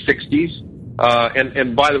early 60s,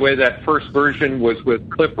 and by the way, that first version was with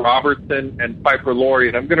Cliff Robertson and Piper Laurie.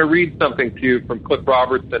 And I'm going to read something to you from Cliff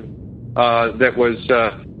Robertson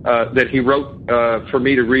that he wrote for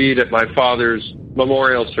me to read at my father's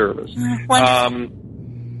memorial service.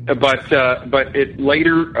 But it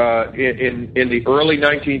later in the early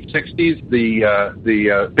 1960s,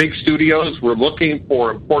 the big studios were looking for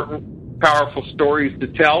important, powerful stories to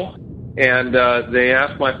tell, and they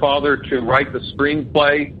asked my father to write the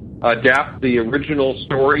screenplay, adapt the original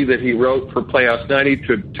story that he wrote for Playhouse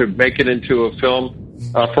 90 to make it into a film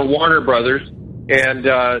for Warner Brothers, and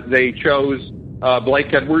they chose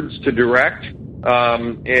Blake Edwards to direct,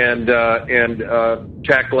 and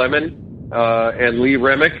Jack Lemmon. And Lee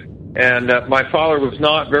Remick, and my father was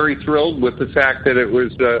not very thrilled with the fact that it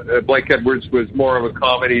was Blake Edwards was more of a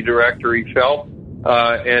comedy director, he felt,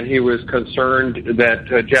 and he was concerned that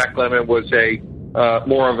Jack Lemmon was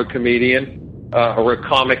more of a comedian or a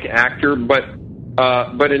comic actor. But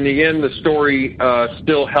in the end, the story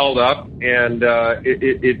still held up, and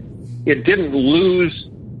it didn't lose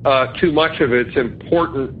too much of its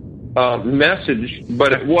important message,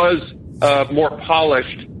 but it was more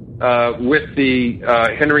polished. With the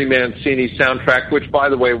Henry Mancini soundtrack, which, by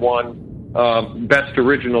the way, won Best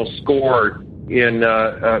Original Score in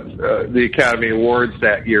the Academy Awards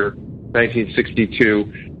that year,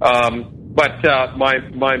 1962. But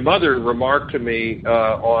my mother remarked to me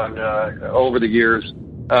over the years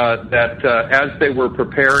that as they were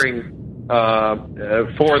preparing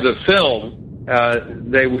for the film,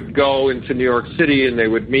 they would go into New York City and they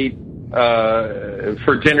would meet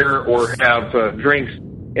for dinner or have drinks.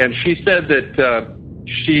 And she said that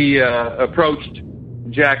she approached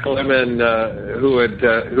Jack Lemmon, who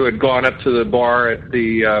had gone up to the bar at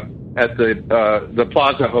the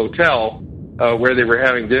Plaza Hotel where they were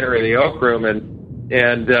having dinner in the Oak Room, and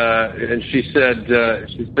she said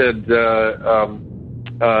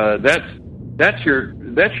that's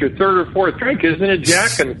your third or fourth drink, isn't it,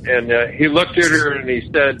 Jack? And he looked at her and he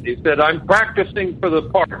said I'm practicing for the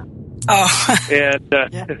part. Oh, and.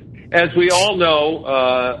 Yeah. As we all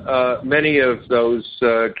know, many of those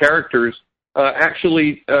characters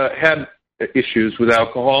actually had issues with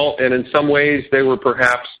alcohol, and in some ways they were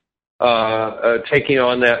perhaps taking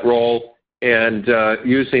on that role and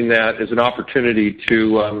using that as an opportunity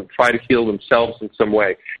to try to heal themselves in some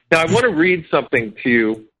way. Now, I want to read something to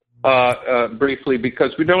you briefly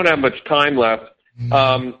because we don't have much time left.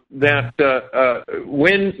 When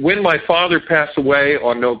my father passed away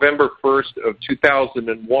on November 1st of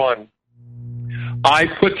 2001, I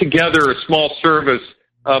put together a small service,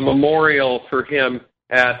 a memorial for him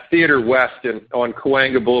at Theater West on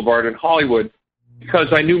Cahuenga Boulevard in Hollywood. because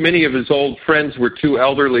I knew many of his old friends were too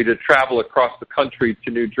elderly to travel across the country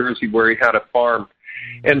to New Jersey where he had a farm.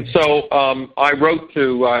 And so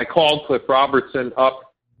I called Cliff Robertson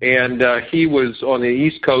up, and he was on the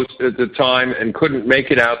East Coast at the time and couldn't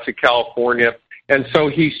make it out to California. And so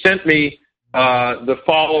he sent me the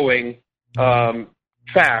following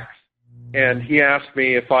facts, and he asked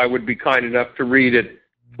me if I would be kind enough to read it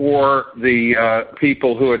for the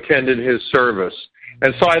people who attended his service.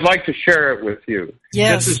 And so I'd like to share it with you.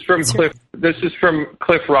 Yes. This is from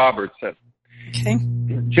Cliff Robertson. Okay.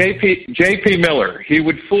 J.P. Miller, he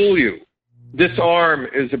would fool you. Disarm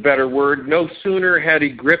is a better word. No sooner had he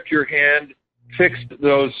gripped your hand, fixed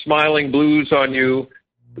those smiling blues on you,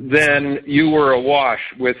 than you were awash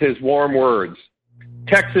with his warm words.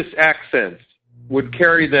 Texas accents would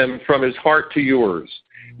carry them from his heart to yours.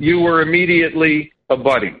 You were immediately a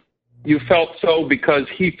buddy. You felt so because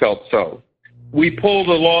he felt so. We pulled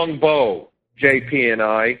a long bow, JP and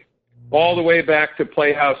I, all the way back to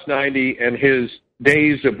Playhouse 90 and his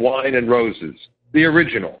Days of Wine and Roses, the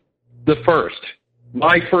original, the first,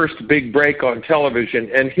 my first big break on television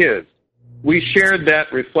and his. We shared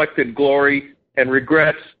that reflected glory and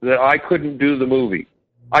regrets that I couldn't do the movie.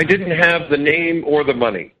 I didn't have the name or the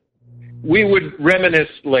money. We would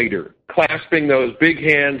reminisce later, clasping those big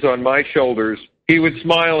hands on my shoulders. He would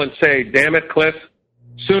smile and say, "Damn it, Cliff,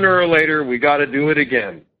 sooner or later we got to do it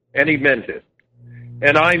again." And he meant it.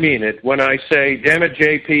 And I mean it when I say, "Damn it,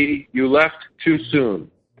 JP, you left too soon."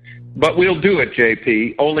 But we'll do it,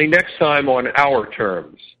 JP, only next time on our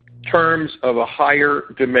terms of a higher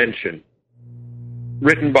dimension.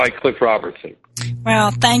 Written by Cliff Robertson. Well,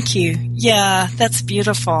 thank you. Yeah, that's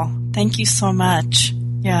beautiful. Thank you so much.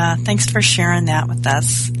 Yeah, thanks for sharing that with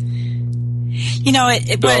us. You know,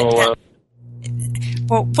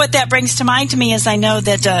 what that brings to mind to me is I know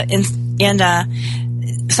that in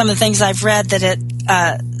some of the things I've read that it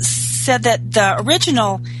said that the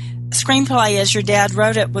original screenplay, as your dad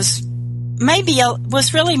wrote it, was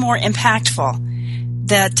really more impactful.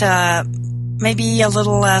 That maybe a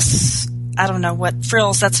little less, I don't know what,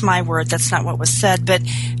 frills, that's my word, that's not what was said, but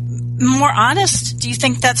more honest. Do you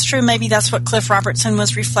think that's true? Maybe that's what Cliff Robertson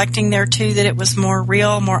was reflecting there too, that it was more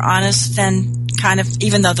real, more honest than kind of,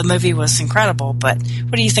 even though the movie was incredible. But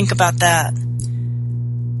what do you think about that?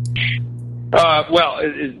 Well,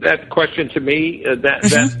 is that question to me?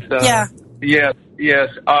 Yeah. Yes.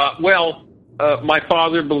 My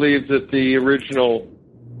father believed that the original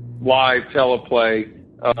live teleplay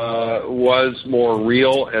was more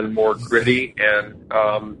real and more gritty, and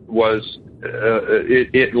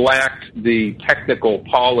it lacked the technical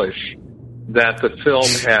polish that the film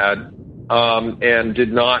had, and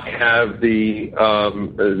did not have the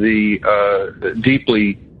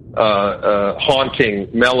deeply haunting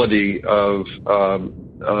melody of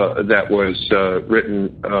that was written,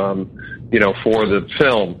 for the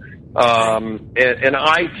film. And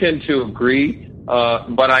I tend to agree.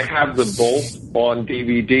 But I have them both on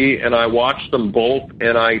DVD, and I watch them both,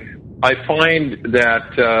 and I find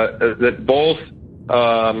that both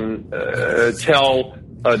tell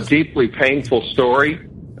a deeply painful story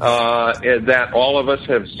that all of us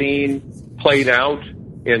have seen played out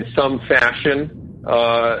in some fashion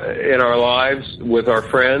in our lives with our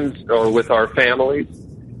friends or with our families.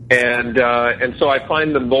 And so I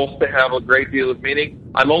find them both to have a great deal of meaning.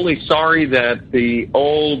 I'm only sorry that the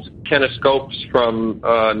old kinescopes from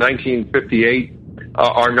 1958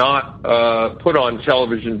 are not put on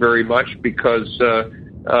television very much, because they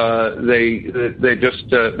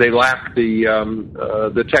lack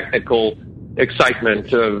the technical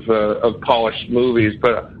excitement of polished movies.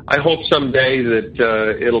 But I hope someday that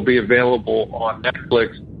it'll be available on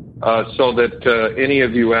Netflix, so that any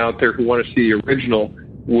of you out there who want to see the original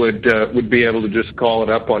would be able to just call it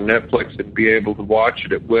up on Netflix and be able to watch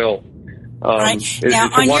it. It will. Right.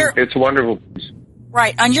 It's a wonderful piece.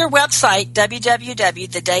 Right. On your website,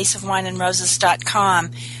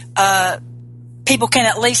 www.thedaysofwineandroses.com, people can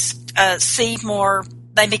at least see more.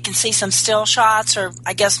 Maybe can see some still shots, or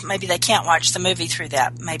I guess maybe they can't watch the movie through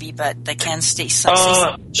that, maybe, but they can see some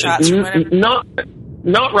shots or whatever.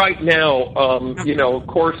 Not right now. Of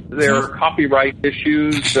course, there are copyright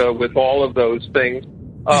issues with all of those things.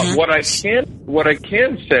 What I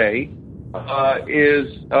can say is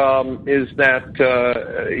that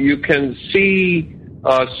you can see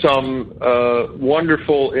some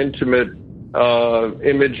wonderful, intimate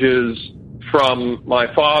images from my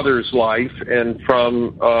father's life and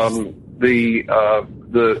from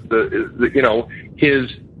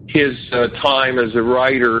his time as a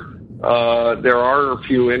writer There are a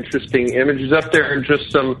few interesting images up there and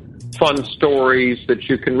just some fun stories that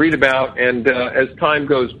you can read about. And as time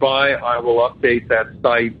goes by, I will update that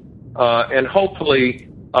site. And hopefully,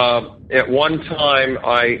 at one time,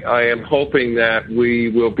 I am hoping that we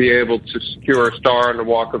will be able to secure a star on the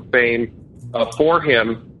Walk of Fame for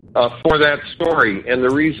him for that story. And the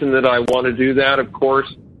reason that I want to do that, of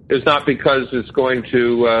course, is not because it's going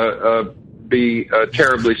to be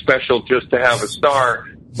terribly special just to have a star,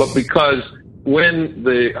 but because when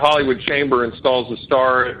the Hollywood Chamber installs a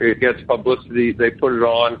star, it gets publicity, they put it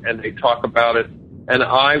on and they talk about it. And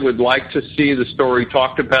I would like to see the story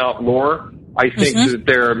talked about more. I think that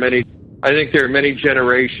there are many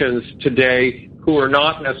generations today who are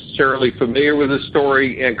not necessarily familiar with the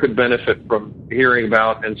story and could benefit from hearing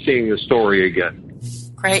about and seeing the story again.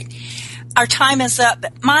 Great. Our time is up.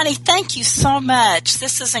 Monty, thank you so much.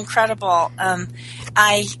 This is incredible.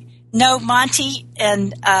 I know Monty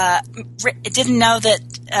and didn't know that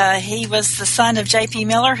he was the son of J.P.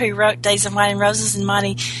 Miller, who wrote Days of Wine and Roses, and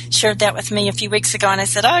Monty shared that with me a few weeks ago, and I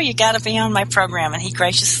said, you got to be on my program, and he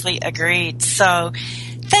graciously agreed. So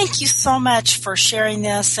thank you so much for sharing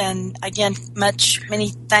this, and again, many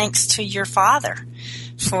thanks to your father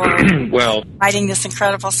for writing this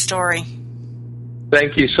incredible story.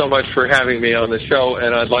 Thank you so much for having me on the show,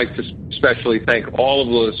 and I'd like to especially thank all of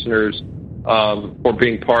the listeners for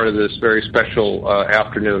being part of this very special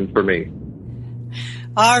afternoon for me.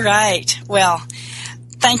 All right. Well,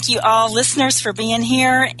 thank you all listeners for being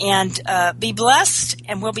here, and be blessed,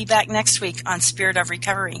 and we'll be back next week on Spirit of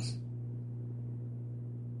Recovery.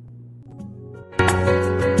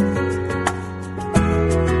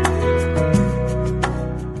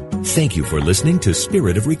 Thank you for listening to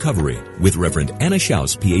Spirit of Recovery with Reverend Anna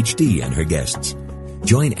Schaus, Ph.D., and her guests.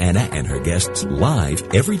 Join Anna and her guests live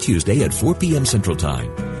every Tuesday at 4 p.m. Central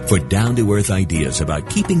Time for down-to-earth ideas about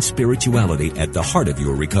keeping spirituality at the heart of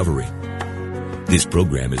your recovery. This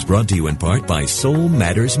program is brought to you in part by Soul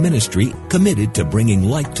Matters Ministry, committed to bringing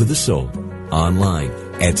light to the soul. Online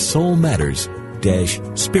at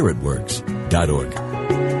soulmatters-spiritworks.org.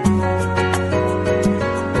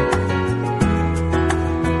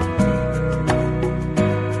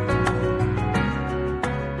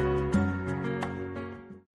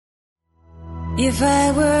 If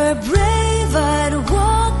I were brave, I'd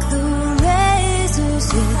walk the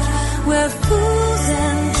razor's edge, where fools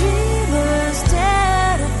and dreamers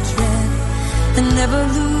dare to tread, and never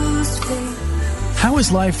lose faith. How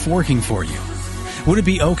is life working for you? Would it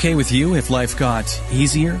be okay with you if life got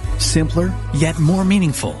easier, simpler, yet more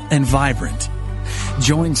meaningful and vibrant?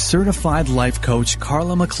 Join certified life coach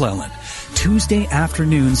Carla McClellan Tuesday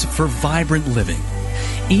afternoons for Vibrant Living.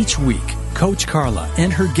 Each week, Coach Carla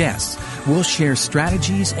and her guests will share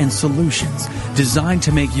strategies and solutions designed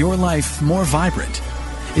to make your life more vibrant.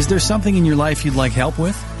 Is there something in your life you'd like help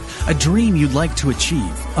with? A dream you'd like to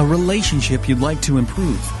achieve? A relationship you'd like to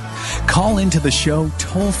improve? Call into the show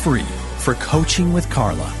toll-free for Coaching with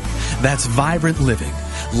Carla. That's Vibrant Living,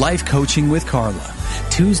 Life Coaching with Carla.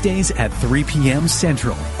 Tuesdays at 3 p.m.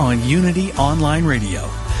 Central on Unity Online Radio,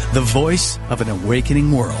 the voice of an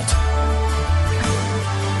awakening world.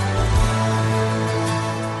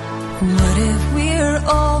 What if we're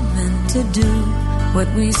all meant to do what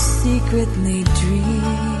we secretly dream?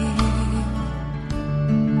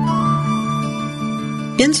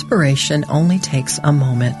 Inspiration only takes a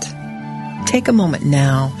moment. Take a moment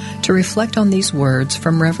now to reflect on these words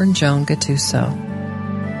from Reverend Joan Gattuso.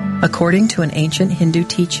 According to an ancient Hindu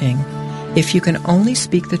teaching, if you can only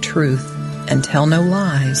speak the truth and tell no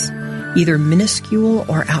lies, either minuscule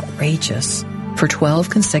or outrageous, for 12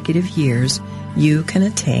 consecutive years, you can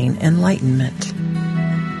attain enlightenment.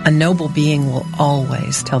 A noble being will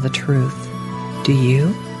always tell the truth. Do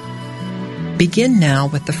you? Begin now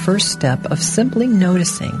with the first step of simply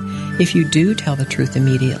noticing if you do tell the truth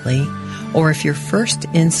immediately, or if your first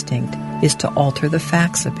instinct is to alter the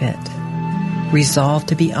facts a bit. Resolve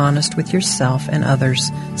to be honest with yourself and others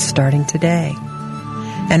starting today.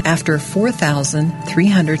 And after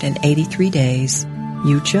 4,383 days,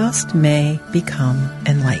 you just may become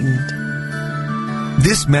enlightened.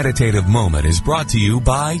 This meditative moment is brought to you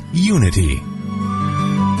by Unity.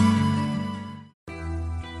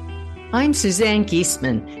 I'm Suzanne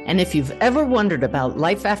Giesman, and if you've ever wondered about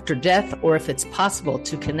life after death or if it's possible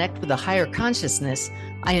to connect with a higher consciousness,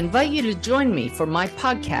 I invite you to join me for my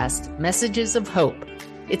podcast, Messages of Hope.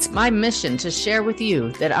 It's my mission to share with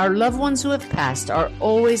you that our loved ones who have passed are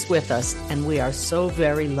always with us, and we are so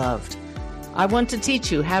very loved. I want to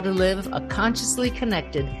teach you how to live a consciously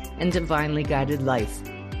connected and divinely guided life.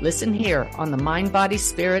 Listen here on the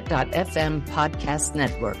MindBodySpirit.fm podcast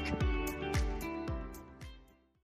network.